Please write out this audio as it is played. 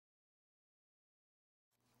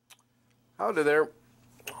Howdy there.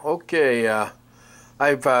 Okay,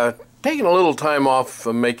 I've taken a little time off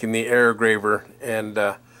from making the air graver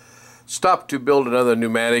and stopped to build another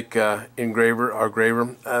pneumatic engraver or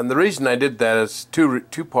graver. And the reason I did that is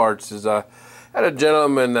two parts. Is I had a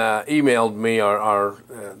gentleman emailed me or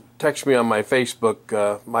text me on my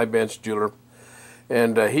Facebook, my bench jeweler,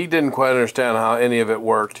 and he didn't quite understand how any of it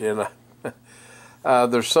worked. And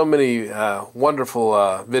there's so many wonderful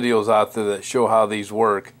videos out there that show how these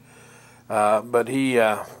work. But he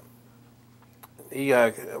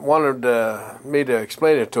wanted me to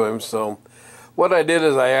explain it to him. So what I did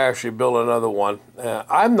is I actually built another one.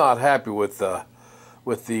 I'm not happy with the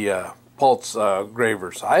pulse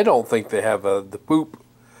gravers. I don't think they have the poop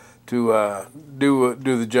to do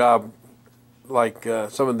the job like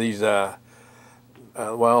some of these.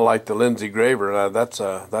 Well, like the Lindsay graver. That's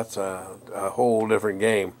a whole different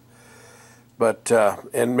game. But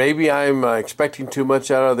and maybe I'm expecting too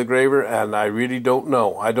much out of the graver, and I really don't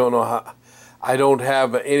know. I don't know how. I don't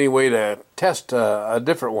have any way to test a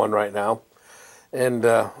different one right now, and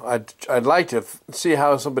I'd like to see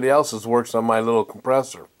how somebody else's works on my little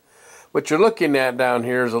compressor. What you're looking at down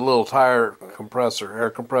here is a little tire compressor,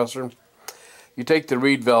 air compressor. You take the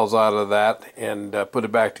reed valves out of that and put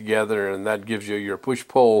it back together, and that gives you your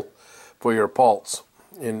push-pull for your pulse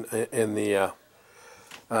in the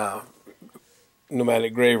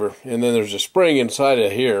pneumatic graver. And then there's a spring inside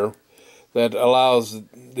of here that allows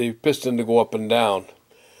the piston to go up and down.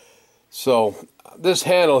 So this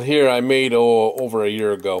handle here I made over a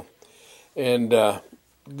year ago, and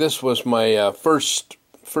this was my first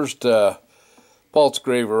pulse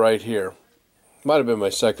graver right here. Might have been my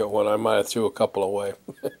second one. I might have threw a couple away,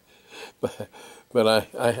 but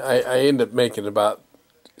I ended up making about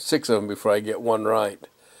 6 of them before I get one right.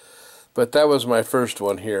 But that was my first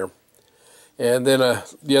one here. And then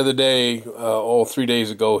the other day, 3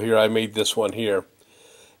 days ago here, I made this one here.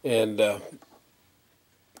 And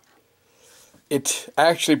it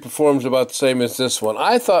actually performs about the same as this one.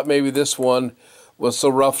 I thought maybe this one was so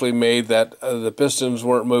roughly made that the pistons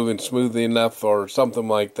weren't moving smoothly enough or something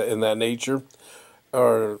like that in that nature.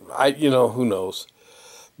 Or, who knows.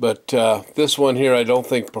 But this one here I don't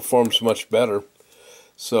think performs much better.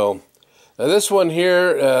 So this one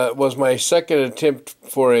here was my second attempt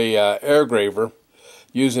for a air graver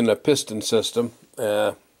using a piston system.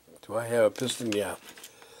 Do I have a piston? Yeah.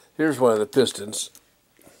 Here's one of the pistons.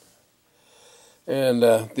 And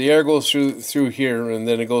the air goes through here, and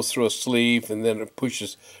then it goes through a sleeve, and then it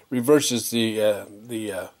reverses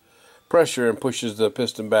the pressure and pushes the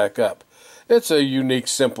piston back up. It's a unique,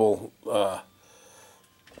 simple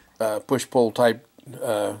push-pull type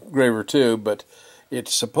graver too, but it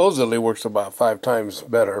supposedly works about 5 times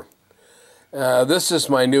better. This is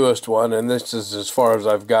my newest one, and this is as far as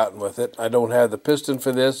I've gotten with it. I don't have the piston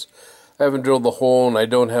for this. I haven't drilled the hole, and I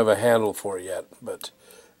don't have a handle for it yet, but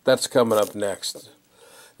that's coming up next.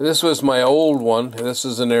 This was my old one. This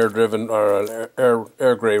is an air-driven or an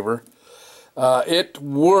air graver. It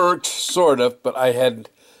worked sort of, but I had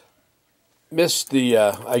missed the.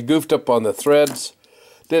 I goofed up on the threads.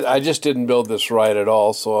 I just didn't build this right at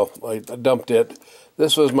all, so I dumped it.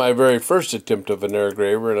 This was my very first attempt of an air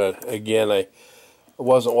graver, and again I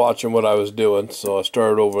wasn't watching what I was doing, so I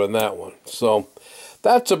started over on that one. So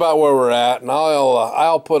that's about where we're at, and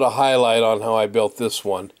I'll put a highlight on how I built this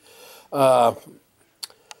one.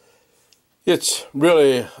 It's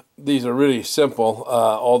really, these are really simple,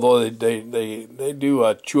 although they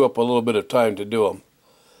do chew up a little bit of time to do them.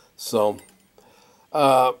 So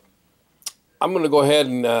I'm going to go ahead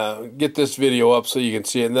and get this video up so you can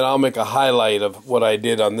see it, and then I'll make a highlight of what I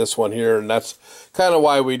did on this one here, and that's kind of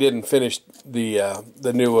why we didn't finish the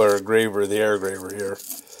newer graver, the air graver here.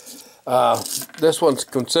 This one's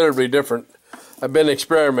considerably different. I've been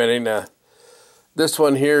experimenting. This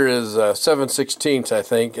one here is 7/16, I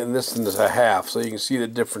think, and this one is a half, so you can see the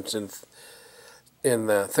difference in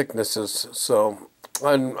the thicknesses. So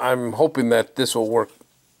I'm hoping that this will work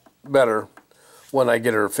better when I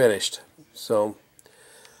get her finished. So,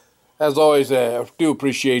 as always, I do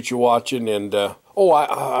appreciate you watching, and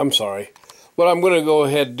I'm sorry. What I'm going to go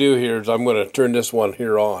ahead and do here is I'm going to turn this one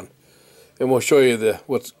here on, and we'll show you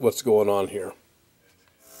what's going on here.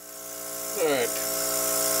 All right,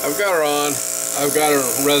 I've got her on. I've got her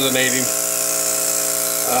resonating.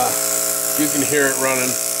 You can hear it running,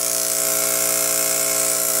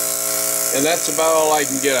 and that's about all I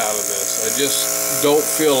can get out of this. I just don't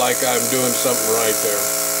feel like I'm doing something right there.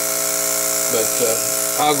 But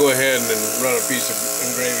I'll go ahead and run a piece of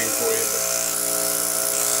engraving for you.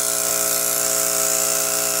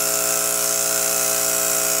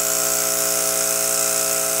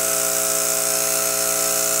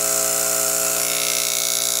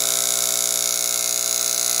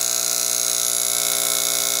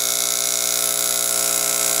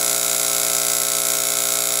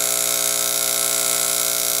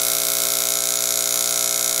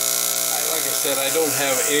 said, I don't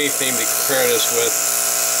have anything to compare this with.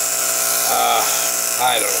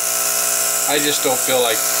 I don't know. I just don't feel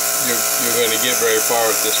like you're going to get very far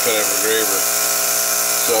with this kind of a graver.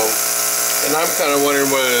 So, and I'm kind of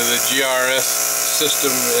wondering whether the GRS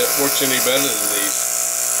system works any better than these.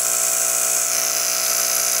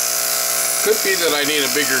 Could be that I need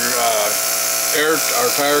a bigger air or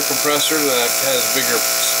tire compressor that has a bigger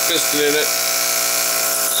piston in it.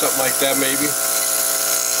 Something like that, maybe.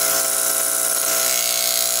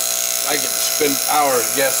 I could spend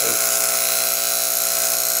hours guessing.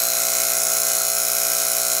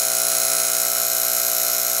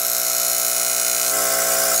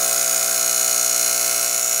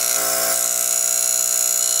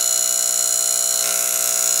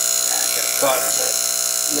 I got caught in that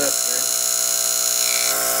nut there.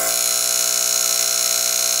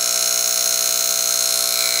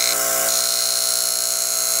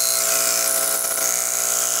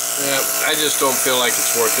 Yeah, I just don't feel like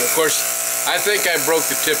it's worth it. Of course, I think I broke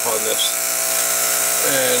the tip on this,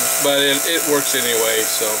 but it works anyway.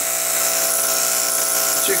 So,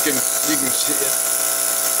 but you can see it.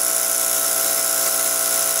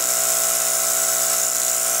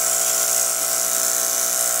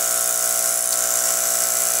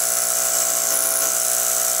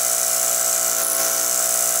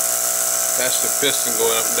 That's the piston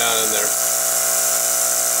going up and down in there.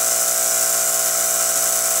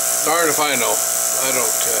 Darn if I know. I don't.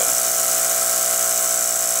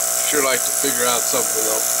 Sure like to figure out something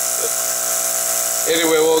though. But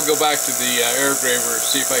anyway, we'll go back to the air graver and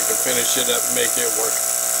see if I can finish it up and make it work.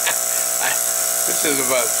 This is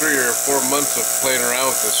about 3 or 4 months of playing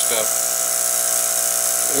around with this stuff.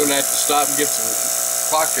 I'm gonna have to stop and get some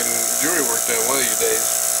clock and jewelry work done one of these days.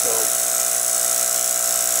 So,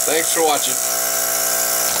 thanks for watching.